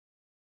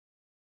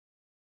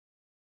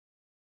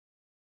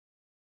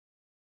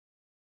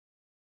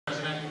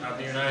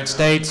United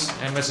States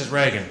and Mrs.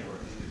 Reagan.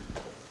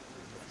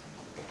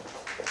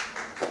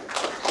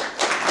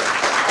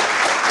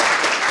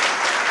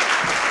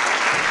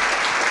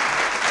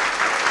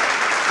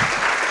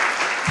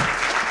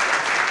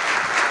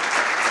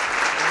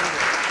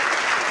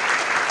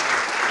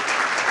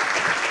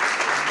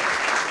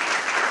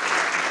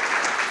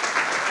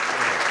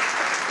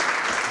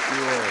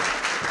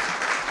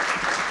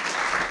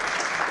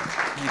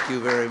 Thank you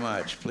very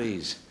much.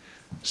 Please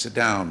sit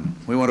down.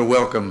 We want to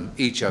welcome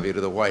each of you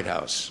to the White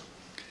House.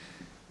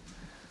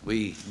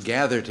 We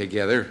gather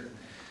together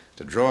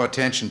to draw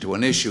attention to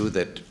an issue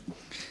that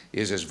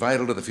is as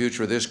vital to the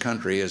future of this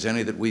country as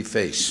any that we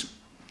face.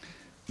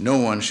 No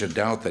one should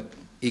doubt that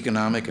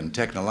economic and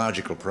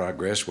technological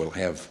progress will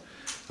have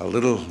a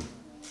little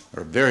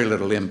or very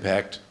little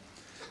impact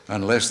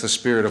unless the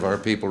spirit of our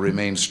people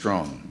remains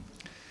strong.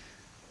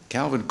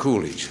 Calvin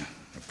Coolidge,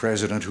 a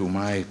president whom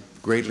I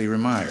greatly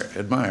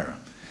admire,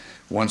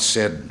 once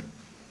said,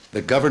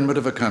 "The government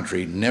of a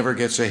country never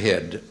gets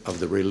ahead of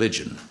the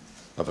religion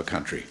of a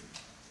country."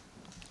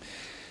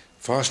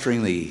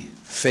 Fostering the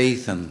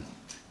faith and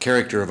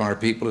character of our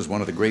people is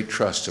one of the great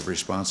trusts of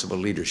responsible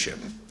leadership.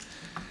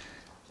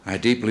 I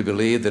deeply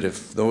believe that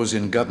if those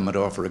in government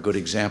offer a good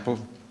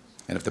example,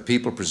 and if the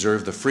people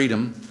preserve the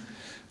freedom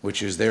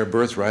which is their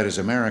birthright as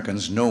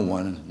Americans, no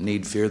one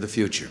need fear the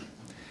future.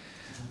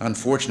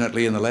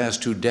 Unfortunately, in the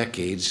last 2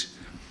 decades,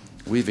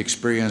 we've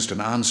experienced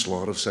an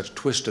onslaught of such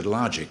twisted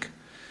logic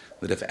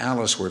that if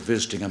Alice were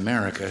visiting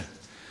America,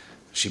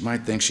 she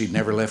might think she'd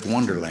never left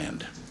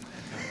Wonderland.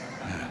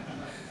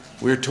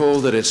 We're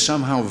told that it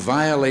somehow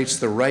violates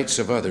the rights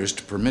of others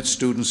to permit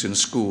students in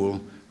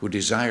school who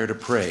desire to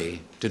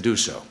pray to do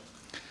so.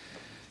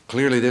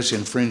 Clearly, this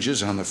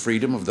infringes on the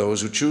freedom of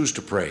those who choose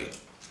to pray,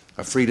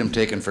 a freedom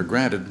taken for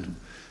granted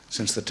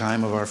since the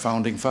time of our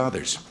founding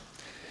fathers.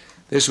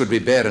 This would be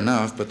bad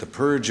enough, but the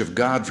purge of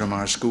God from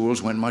our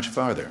schools went much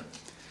farther.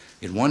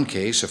 In one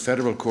case, a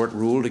federal court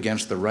ruled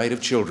against the right of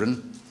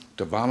children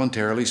to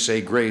voluntarily say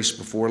grace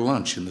before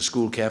lunch in the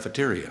school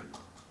cafeteria.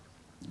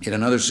 In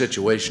another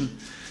situation,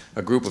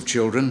 a group of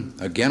children,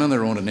 again on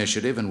their own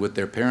initiative and with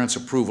their parents'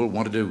 approval,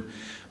 wanted to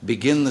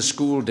begin the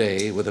school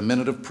day with a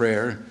minute of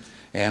prayer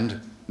and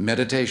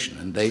meditation,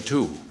 and they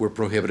too were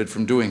prohibited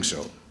from doing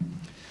so.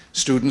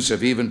 Students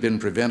have even been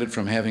prevented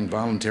from having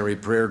voluntary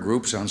prayer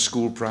groups on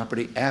school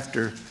property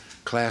after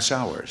class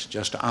hours,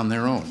 just on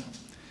their own.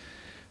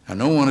 Now,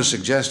 no one is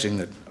suggesting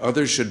that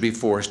others should be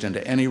forced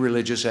into any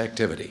religious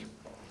activity,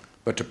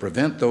 but to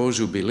prevent those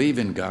who believe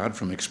in God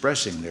from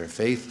expressing their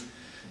faith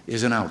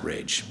is an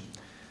outrage,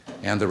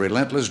 and the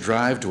relentless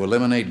drive to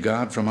eliminate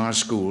God from our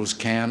schools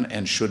can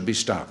and should be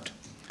stopped.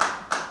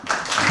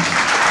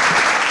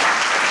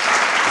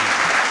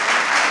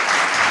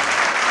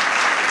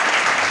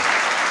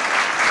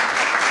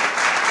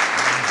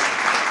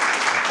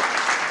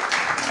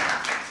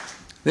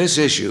 This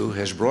issue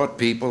has brought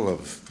people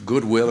of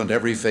goodwill and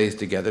every faith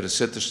together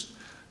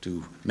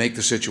to make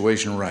the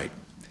situation right.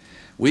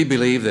 We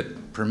believe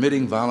that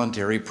permitting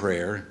voluntary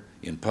prayer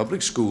in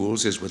public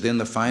schools is within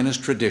the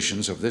finest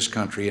traditions of this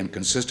country and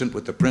consistent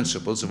with the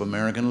principles of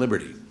American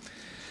liberty.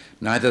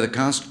 Neither the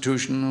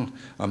constitutional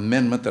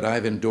amendment that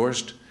I've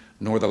endorsed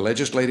nor the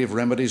legislative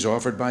remedies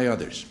offered by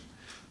others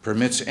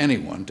permits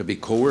anyone to be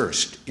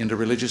coerced into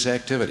religious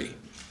activity.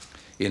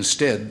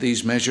 Instead,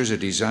 these measures are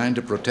designed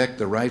to protect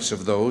the rights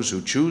of those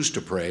who choose to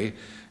pray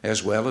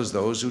as well as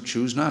those who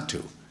choose not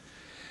to.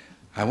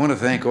 I want to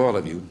thank all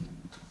of you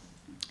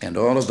and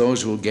all of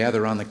those who will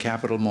gather on the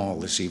Capitol Mall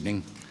this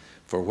evening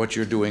for what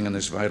you're doing on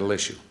this vital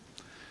issue.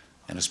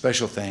 And a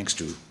special thanks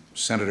to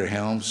Senator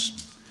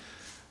Helms,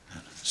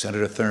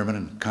 Senator Thurman,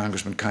 and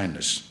Congressman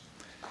Kindness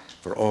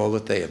for all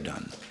that they have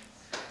done.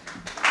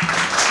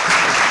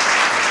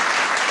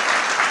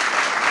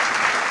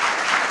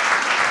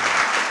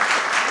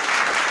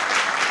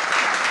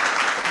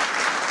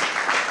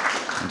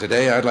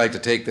 Today, I'd like to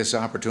take this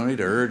opportunity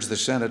to urge the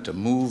Senate to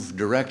move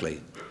directly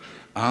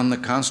on the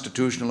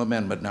constitutional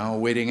amendment now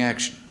awaiting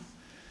action.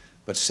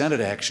 But Senate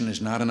action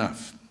is not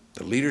enough.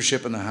 The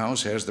leadership in the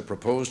House has the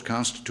proposed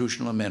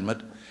constitutional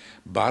amendment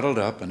bottled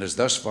up and has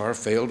thus far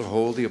failed to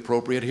hold the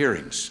appropriate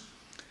hearings.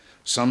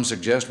 Some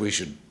suggest we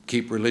should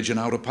keep religion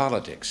out of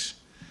politics.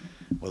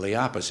 Well, the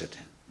opposite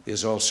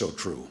is also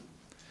true.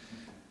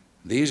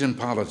 These in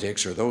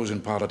politics, or those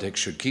in politics,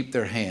 should keep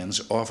their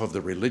hands off of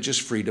the religious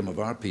freedom of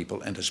our people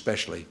and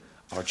especially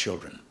our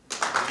children.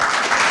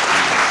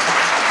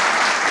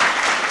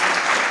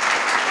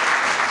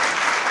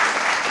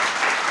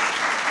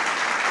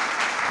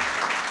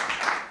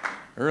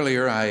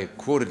 Earlier, I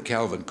quoted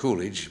Calvin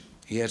Coolidge.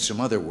 He had some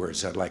other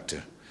words I'd like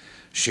to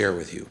share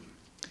with you.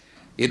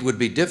 "It would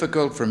be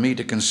difficult for me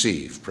to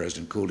conceive,"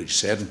 President Coolidge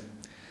said,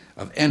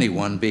 "of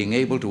anyone being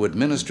able to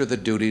administer the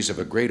duties of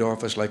a great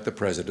office like the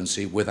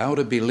presidency without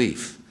a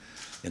belief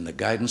in the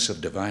guidance of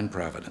divine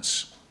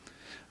providence.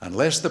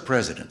 Unless the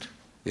president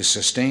is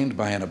sustained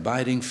by an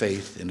abiding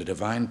faith in a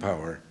divine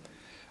power,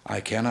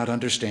 I cannot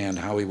understand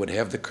how he would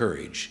have the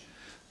courage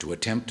to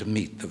attempt to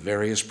meet the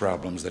various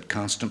problems that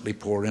constantly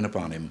pour in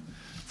upon him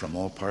from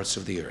all parts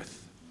of the earth."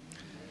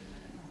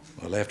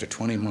 Well, after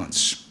 20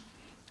 months,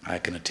 I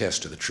can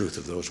attest to the truth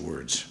of those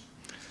words.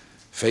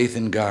 Faith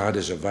in God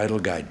is a vital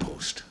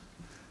guidepost,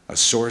 a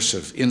source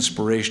of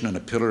inspiration and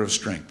a pillar of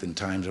strength in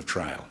times of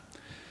trial.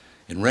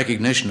 In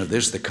recognition of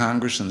this, the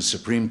Congress and the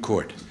Supreme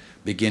Court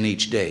begin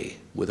each day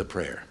with a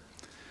prayer.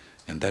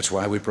 And that's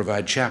why we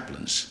provide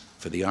chaplains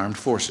for the armed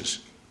forces.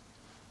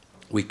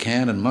 We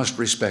can and must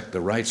respect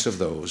the rights of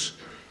those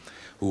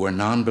who are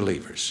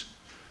non-believers,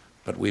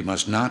 but we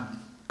must not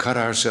cut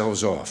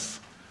ourselves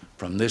off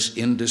from this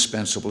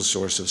indispensable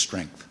source of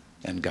strength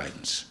and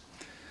guidance.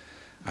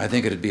 I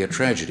think it'd be a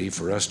tragedy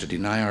for us to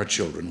deny our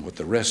children what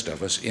the rest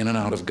of us in and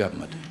out of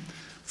government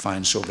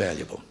find so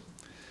valuable.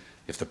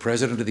 If the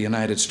President of the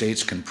United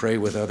States can pray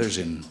with others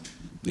in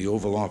the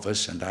Oval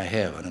Office, and I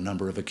have on a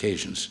number of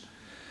occasions,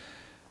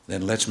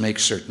 then let's make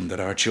certain that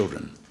our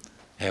children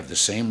have the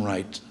same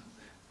right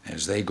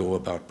as they go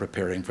about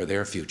preparing for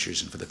their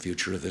futures and for the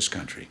future of this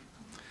country.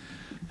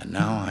 And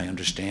now I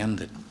understand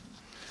that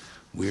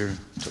we're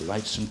to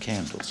light some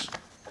candles.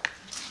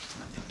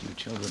 I think you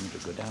children are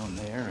to go down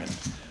there, and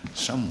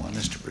someone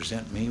is to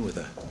present me with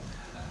a,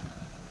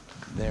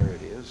 there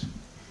it is.